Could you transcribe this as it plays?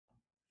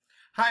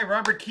Hi,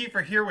 Robert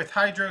Kiefer here with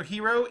Hydro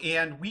Hero,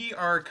 and we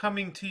are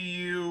coming to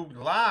you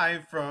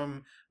live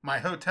from my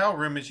hotel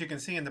room, as you can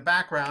see in the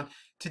background.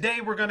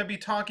 Today, we're going to be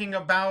talking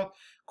about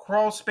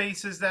crawl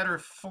spaces that are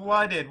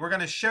flooded. We're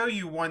going to show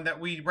you one that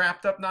we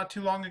wrapped up not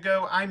too long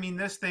ago. I mean,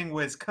 this thing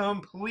was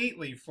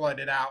completely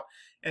flooded out.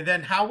 And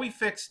then how we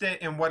fixed it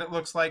and what it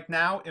looks like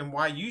now, and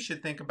why you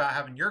should think about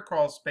having your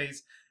crawl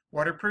space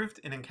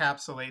waterproofed and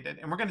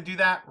encapsulated. And we're going to do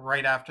that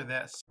right after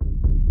this.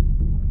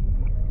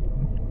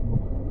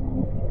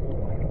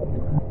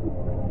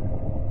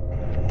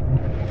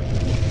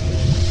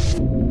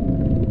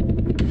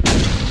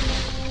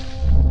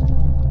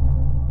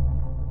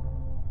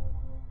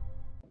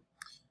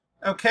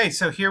 Okay,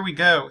 so here we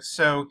go.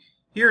 So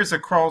here's a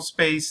crawl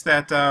space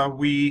that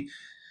we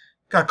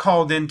got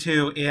called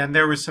into, and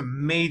there was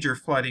some major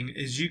flooding.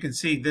 As you can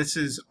see, this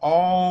is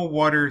all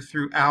water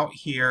throughout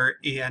here,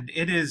 and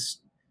it is,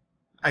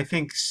 I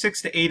think,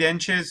 6 to 8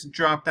 inches.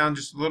 Drop down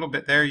just a little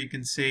bit there, you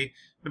can see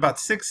about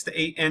 6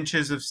 to 8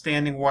 inches of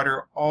standing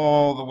water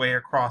all the way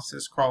across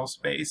this crawl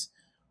space.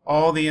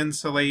 All the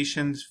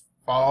insulations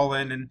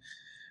fallen, and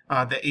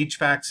the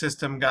HVAC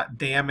system got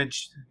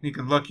damaged. You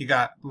can look, you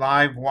got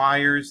live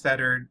wires that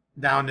are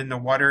down in the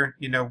water.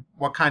 You know,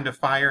 what kind of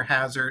fire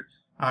hazard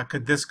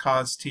could this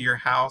cause to your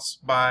house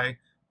by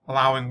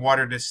allowing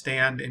water to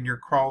stand in your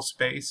crawl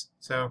space?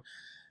 So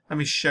let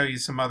me show you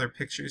some other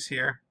pictures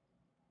here.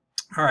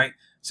 All right,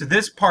 so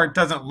this part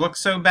doesn't look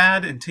so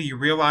bad until you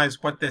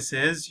realize what this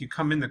is. You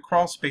come in the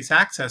crawl space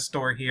access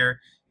door here,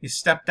 you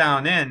step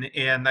down in,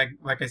 and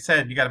like I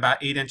said, you got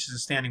about 8 inches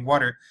of standing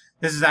water.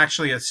 This is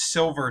actually a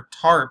silver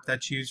tarp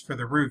that's used for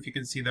the roof. You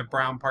can see the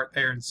brown part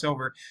there in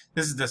silver.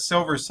 This is the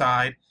silver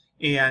side,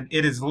 and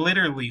it is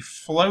literally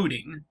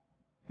floating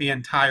the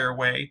entire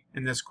way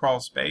in this crawl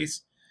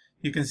space.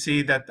 You can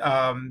see that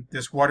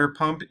this water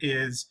pump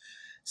is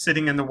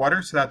sitting in the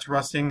water, so that's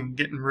rusting and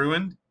getting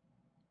ruined.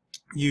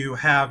 You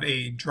have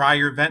a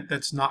dryer vent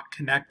that's not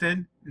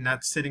connected, and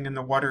that's sitting in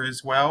the water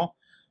as well.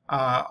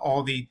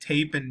 All the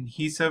tape and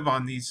adhesive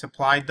on these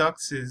supply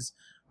ducts is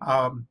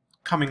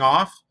coming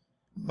off,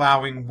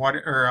 allowing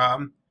water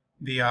or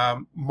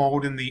the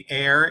mold in the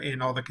air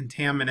and all the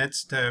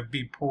contaminants to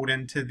be pulled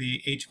into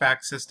the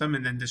HVAC system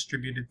and then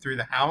distributed through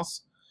the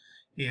house.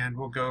 And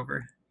we'll go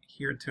over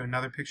here to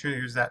another picture.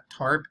 Here's that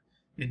tarp,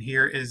 and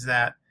here is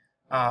that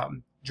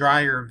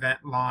dryer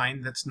vent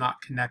line that's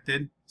not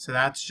connected. So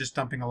that's just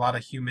dumping a lot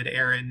of humid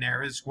air in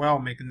there as well,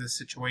 making the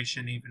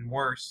situation even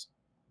worse.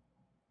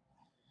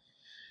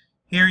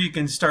 Here you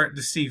can start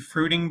to see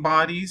fruiting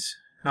bodies.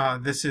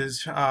 This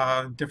is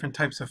different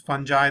types of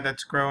fungi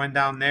that's growing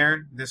down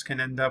there. This can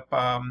end up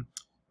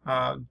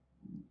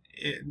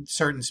in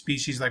certain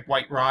species like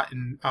white rot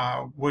and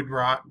wood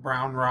rot,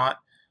 brown rot,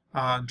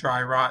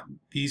 dry rot.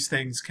 These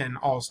things can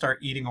all start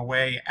eating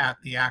away at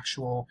the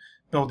actual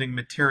building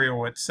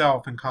material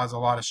itself and cause a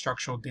lot of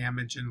structural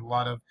damage and a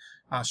lot of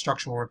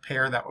structural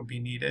repair that would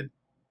be needed.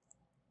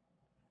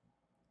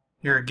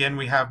 Here again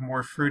we have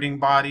more fruiting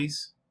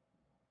bodies,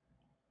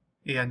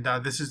 and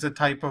this is the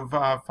type of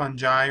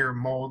fungi or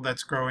mold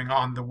that's growing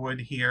on the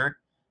wood here,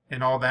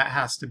 and all that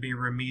has to be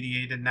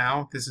remediated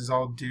now. This is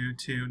all due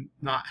to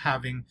not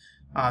having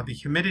the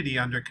humidity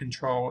under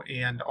control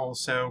and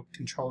also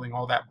controlling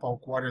all that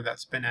bulk water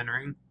that's been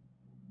entering.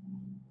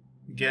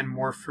 Again,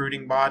 more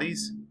fruiting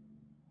bodies,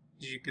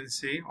 as you can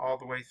see all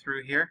the way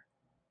through here.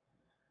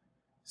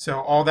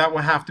 So all that will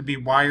have to be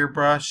wire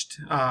brushed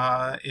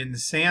and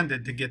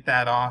sanded to get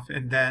that off,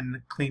 and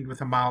then cleaned with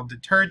a mild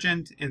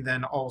detergent, and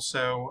then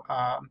also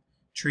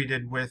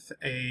treated with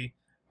a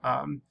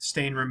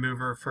stain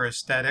remover for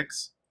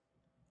aesthetics.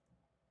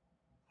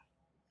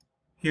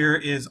 Here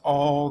is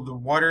all the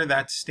water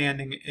that's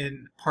standing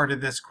in part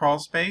of this crawl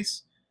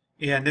space,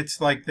 and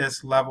it's like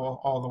this level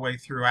all the way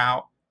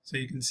throughout. So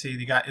you can see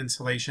you got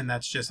insulation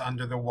that's just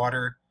under the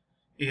water,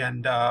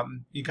 and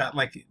you got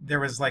there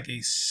was like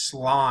a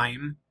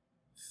slime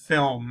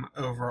film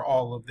over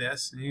all of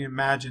this. And you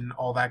imagine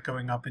all that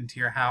going up into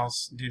your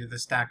house due to the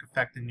stack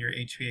effect in your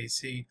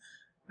HVAC,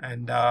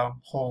 and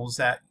holes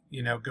that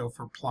go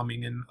for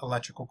plumbing and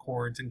electrical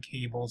cords and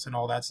cables and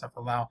all that stuff,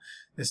 allow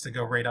this to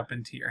go right up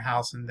into your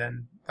house, and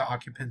then the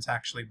occupants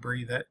actually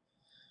breathe it.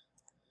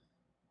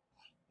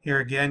 Here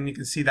again, you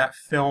can see that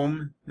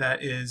film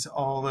that is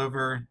all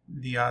over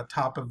the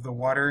top of the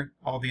water.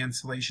 All the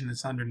insulation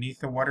is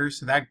underneath the water,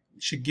 so that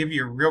should give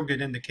you a real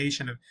good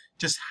indication of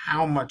just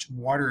how much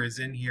water is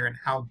in here and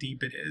how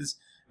deep it is.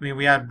 I mean,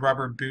 we had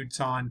rubber boots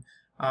on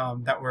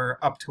that were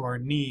up to our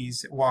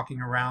knees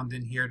walking around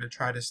in here to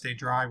try to stay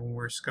dry when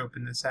we're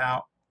scoping this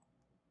out.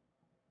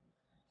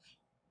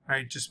 All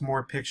right, just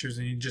more pictures,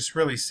 and you just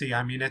really see,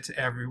 I mean, it's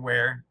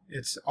everywhere.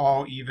 It's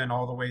all even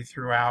all the way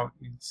throughout.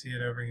 You can see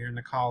it over here in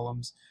the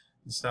columns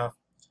and stuff.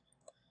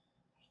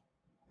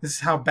 This is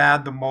how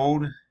bad the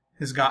mold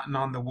has gotten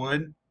on the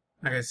wood.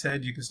 Like I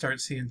said, you can start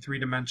seeing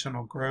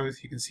three-dimensional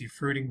growth. You can see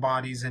fruiting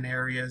bodies in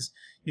areas.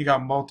 You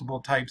got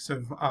multiple types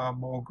of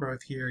mold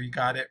growth here. You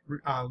got it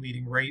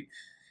leading right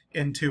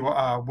into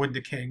wood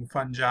decaying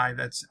fungi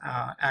that's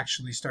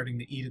actually starting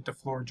to eat at the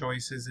floor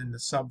joists in the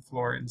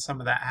subfloor, and some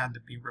of that had to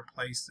be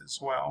replaced as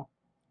well.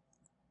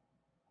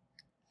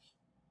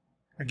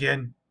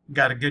 Again,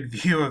 got a good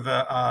view of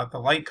the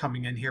light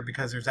coming in here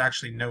because there's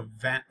actually no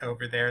vent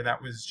over there.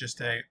 That was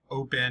just a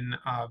open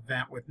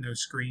vent with no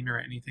screen or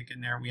anything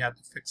in there. We had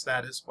to fix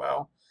that as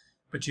well.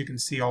 But you can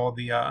see all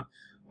the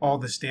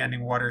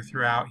standing water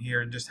throughout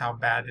here and just how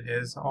bad it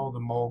is. All the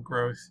mold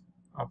growth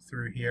up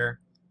through here.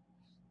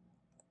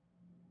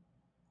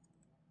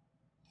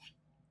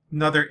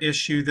 Another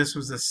issue. This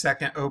was the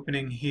second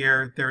opening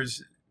here.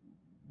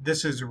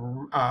 This is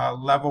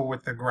level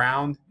with the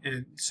ground,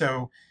 and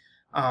so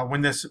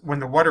when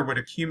the water would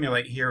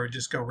accumulate here, it would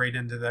just go right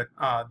into the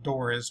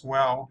door as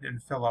well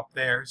and fill up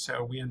there.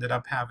 So we ended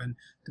up having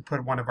to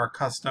put one of our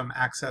custom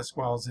access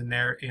wells in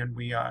there, and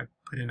we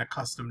put in a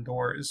custom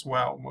door as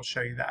well. And we'll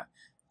show you that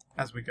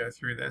as we go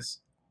through this.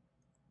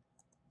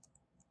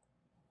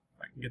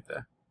 If I can get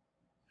the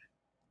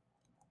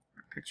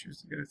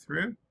pictures to go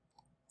through.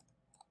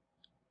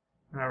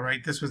 All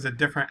right, this was a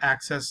different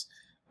access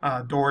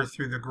door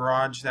through the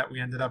garage that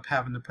we ended up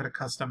having to put a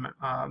custom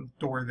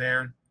door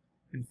there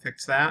and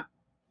fix that.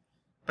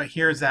 But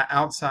here's that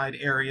outside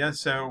area.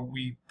 So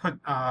we put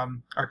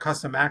our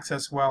custom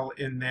access well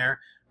in there.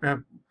 We're going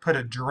to put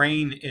a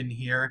drain in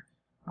here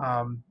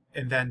and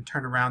then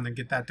turn around and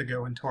get that to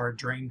go into our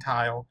drain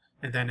tile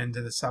and then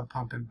into the sub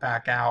pump and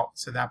back out.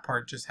 So that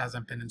part just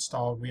hasn't been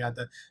installed. We had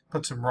to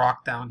put some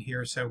rock down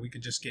here so we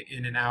could just get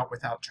in and out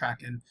without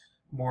tracking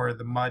more of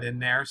the mud in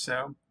there.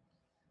 So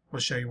we'll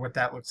show you what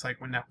that looks like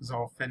when that was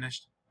all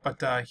finished.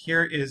 But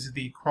here is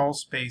the crawl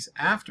space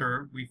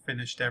after we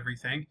finished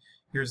everything.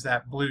 Here's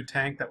that blue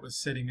tank that was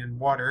sitting in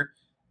water,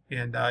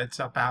 and it's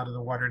up out of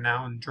the water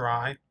now and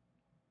dry.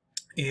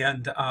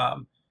 And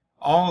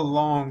all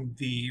along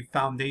the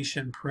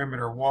foundation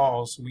perimeter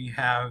walls, we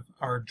have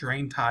our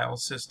drain tile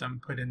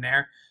system put in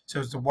there. So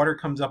as the water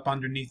comes up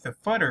underneath the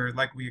footer,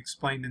 like we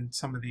explained in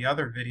some of the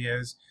other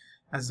videos,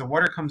 as the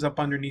water comes up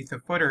underneath the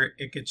footer,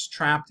 it gets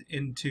trapped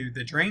into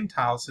the drain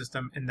tile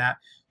system, and that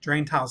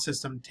drain tile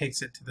system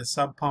takes it to the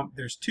sub pump.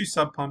 There's two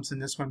sub pumps in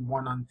this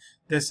one on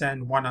this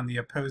end, one on the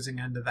opposing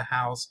end of the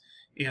house,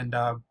 and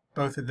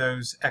both of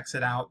those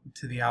exit out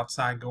to the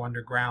outside, go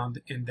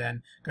underground, and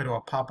then go to a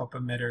pop-up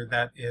emitter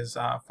that is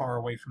far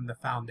away from the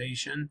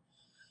foundation.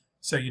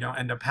 So you don't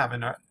end up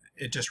having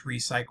it just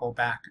recycle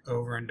back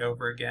over and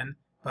over again.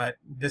 But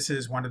this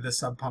is one of the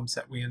sub pumps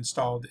that we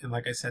installed, and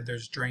like I said,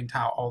 there's drain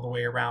tile all the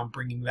way around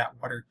bringing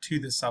that water to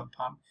the sub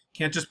pump.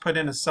 Can't just put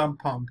in a sub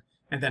pump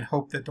and then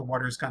hope that the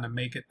water is going to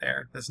make it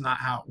there. That's not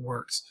how it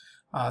works.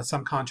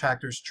 Some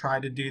contractors try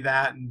to do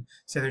that and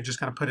say they're just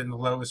going to put it in the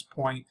lowest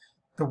point.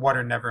 The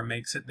water never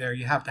makes it there.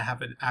 You have to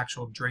have an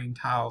actual drain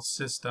tile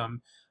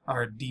system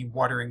or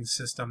dewatering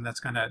system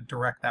that's going to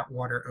direct that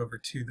water over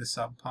to the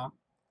sub pump.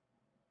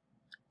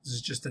 This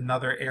is just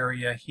another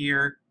area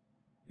here,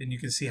 and you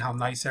can see how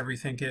nice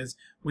everything is.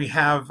 We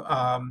have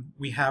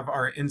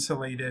our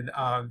insulated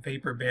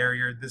vapor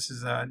barrier. This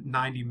is a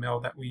 90 mil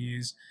that we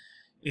use,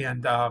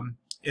 and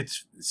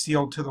it's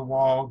sealed to the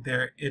wall.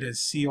 There, it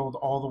is sealed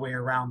all the way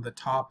around the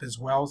top as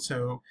well,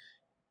 so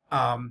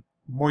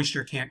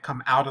moisture can't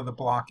come out of the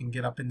block and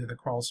get up into the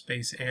crawl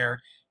space air.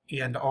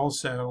 And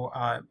also,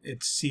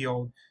 it's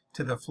sealed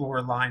to the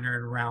floor liner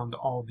and around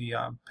all the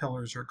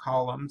pillars or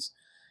columns.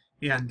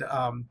 And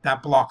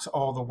that blocks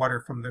all the water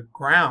from the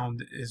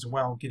ground as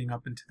well getting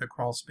up into the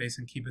crawl space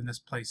and keeping this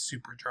place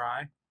super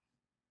dry.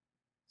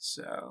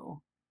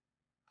 So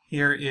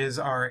here is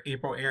our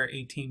April Air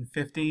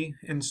 1850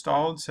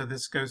 installed. So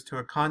this goes to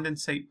a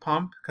condensate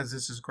pump because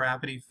this is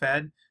gravity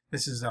fed.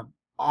 This is an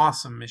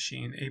awesome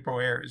machine. April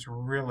Air is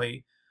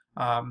really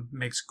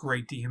makes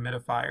great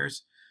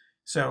dehumidifiers.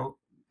 So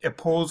it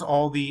pulls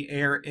all the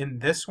air in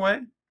this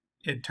way.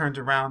 It turns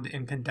around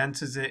and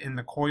condenses it in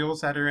the coils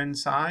that are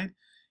inside,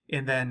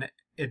 and then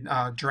it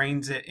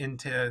drains it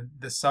into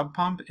the sub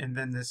pump, and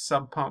then this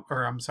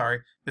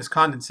this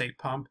condensate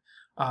pump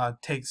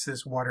takes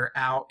this water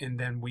out, and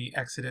then we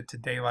exit it to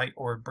daylight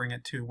or bring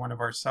it to one of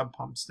our sub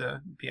pumps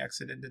to be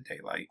exited to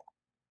daylight.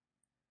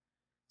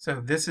 So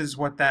this is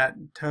what that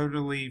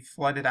totally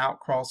flooded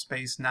out crawl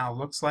space now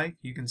looks like.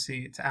 You can see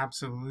it's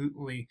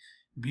absolutely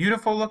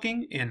beautiful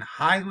looking and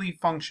highly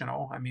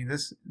functional. I mean,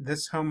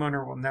 this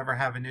homeowner will never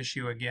have an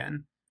issue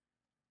again.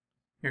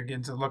 Here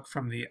again to look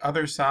from the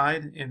other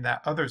side, and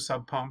that other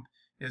sub pump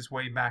is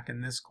way back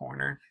in this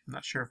corner. I'm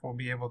not sure if we'll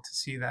be able to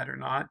see that or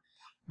not,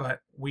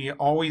 but we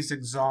always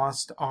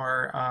exhaust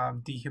our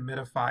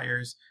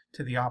dehumidifiers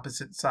to the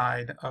opposite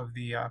side of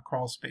the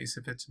crawl space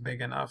if it's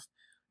big enough,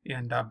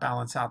 and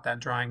balance out that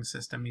drying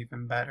system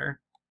even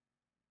better.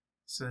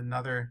 So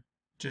another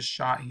just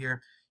shot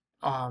here.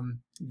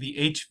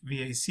 The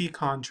HVAC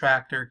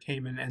contractor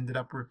came and ended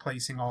up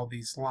replacing all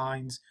these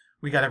lines.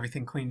 We got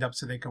everything cleaned up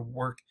so they could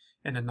work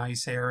in a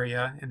nice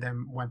area, and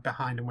then went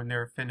behind them when they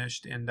were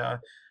finished and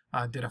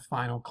did a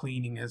final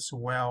cleaning as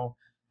well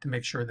to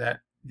make sure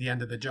that the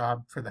end of the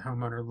job for the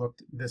homeowner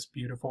looked this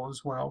beautiful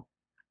as well.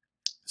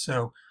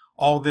 So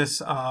all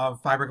this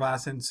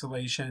fiberglass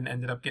insulation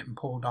ended up getting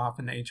pulled off,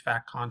 and the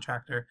HVAC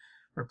contractor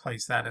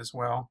replaced that as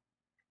well.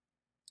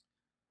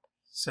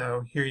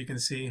 So here you can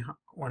see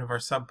one of our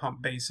sub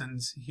pump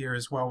basins here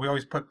as well. We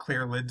always put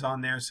clear lids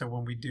on there, so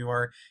when we do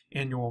our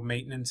annual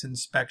maintenance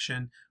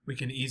inspection, we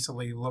can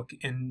easily look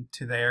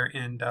into there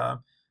and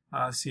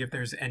see if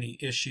there's any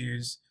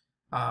issues,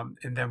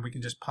 and then we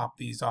can just pop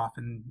these off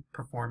and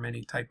perform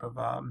any type of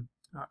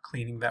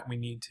cleaning that we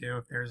need to,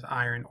 if there's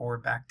iron or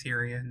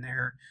bacteria in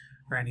there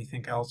or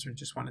anything else, or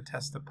just want to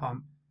test the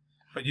pump.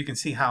 But you can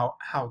see how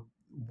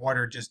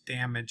water just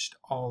damaged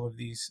all of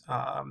these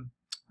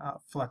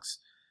flex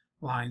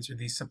lines, or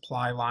these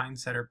supply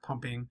lines that are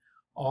pumping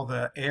all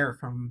the air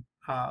from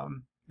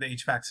the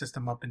HVAC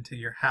system up into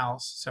your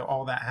house. So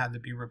all that had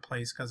to be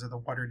replaced because of the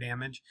water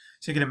damage.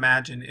 So you can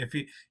imagine if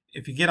you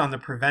get on the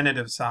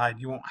preventative side,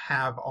 you won't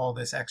have all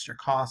this extra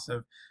cost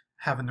of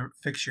having to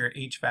fix your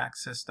HVAC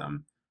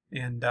system.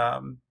 And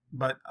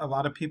but a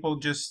lot of people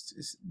just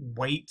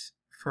wait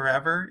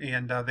forever,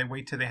 and they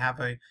wait till they have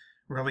a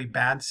really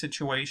bad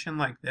situation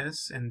like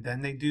this, and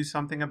then they do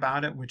something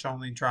about it, which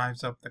only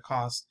drives up the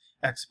cost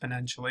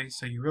exponentially.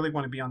 So you really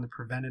want to be on the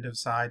preventative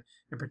side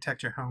and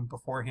protect your home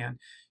beforehand.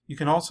 You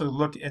can also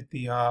look at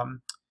the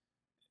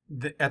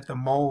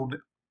mold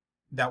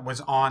that was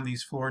on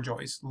these floor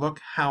joists. Look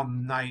how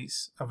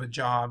nice of a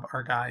job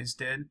our guys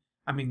did.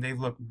 I mean, they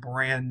look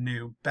brand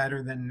new,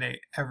 better than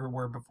they ever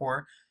were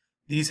before.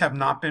 These have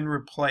not been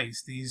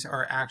replaced. These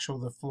are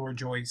the floor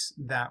joists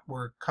that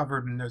were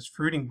covered in those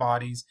fruiting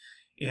bodies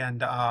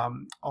and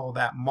all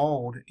that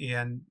mold,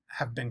 and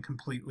have been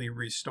completely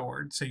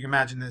restored. So you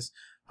imagine this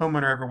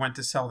homeowner ever went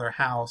to sell their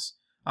house,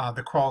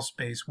 the crawl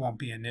space won't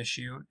be an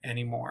issue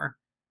anymore.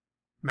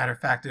 Matter of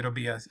fact, it'll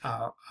be a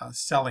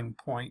selling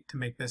point to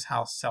make this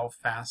house sell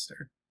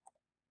faster.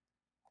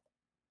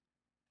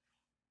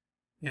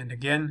 And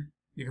again,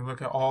 you can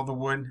look at all the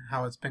wood,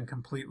 how it's been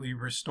completely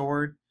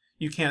restored.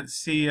 You can't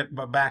see it,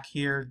 but back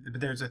here,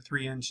 there's a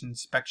 3-inch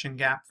inspection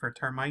gap for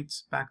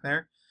termites back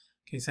there,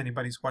 in case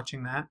anybody's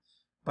watching that.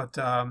 But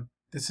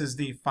this is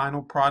the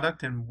final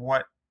product and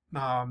what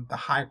the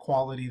high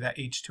quality that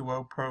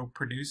H2O Pro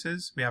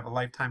produces. We have a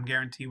lifetime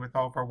guarantee with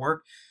all of our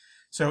work.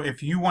 So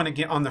if you want to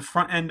get on the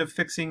front end of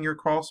fixing your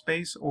crawl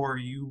space, or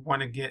you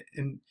want to get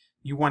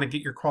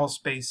your crawl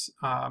space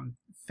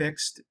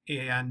fixed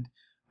and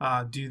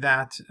do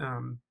that,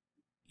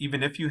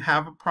 even if you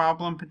have a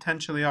problem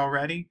potentially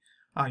already,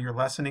 you're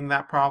lessening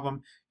that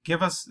problem,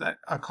 give us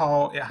a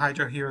call at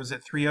Hydro Heroes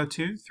at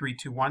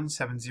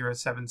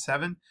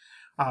 302-321-7077.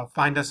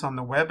 Find us on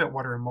the web at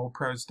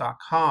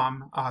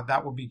waterandmoldpros.com.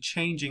 That will be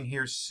changing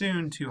here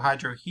soon to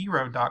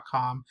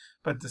hydrohero.com,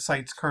 but the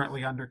site's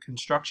currently under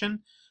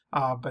construction.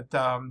 But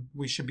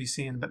we should be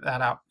seeing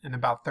that out in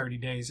about 30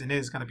 days. And it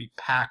is going to be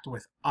packed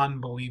with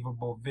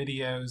unbelievable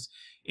videos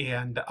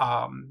and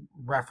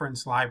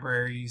reference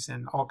libraries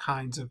and all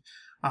kinds of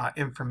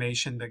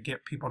information to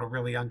get people to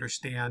really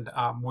understand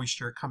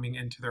moisture coming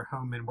into their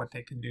home and what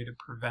they can do to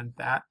prevent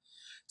that.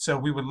 So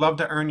we would love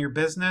to earn your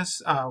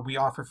business. We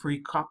offer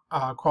free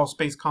crawl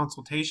space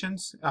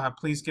consultations.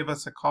 Please give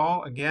us a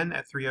call again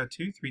at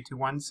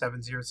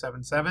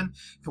 302-321-7077.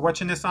 If you're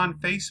watching this on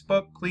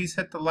Facebook, please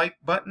hit the like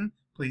button.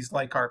 Please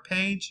like our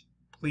page.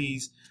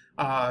 Please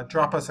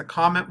drop us a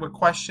comment with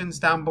questions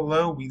down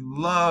below. We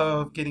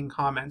love getting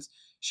comments.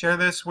 Share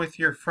this with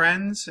your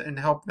friends and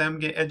help them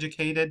get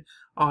educated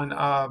on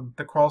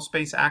the crawl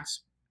space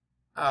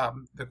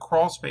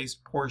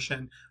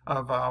portion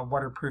of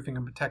waterproofing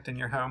and protecting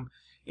your home.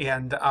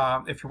 And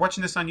if you're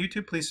watching this on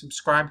YouTube, please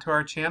subscribe to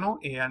our channel.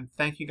 And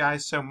thank you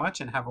guys so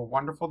much, and have a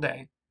wonderful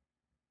day.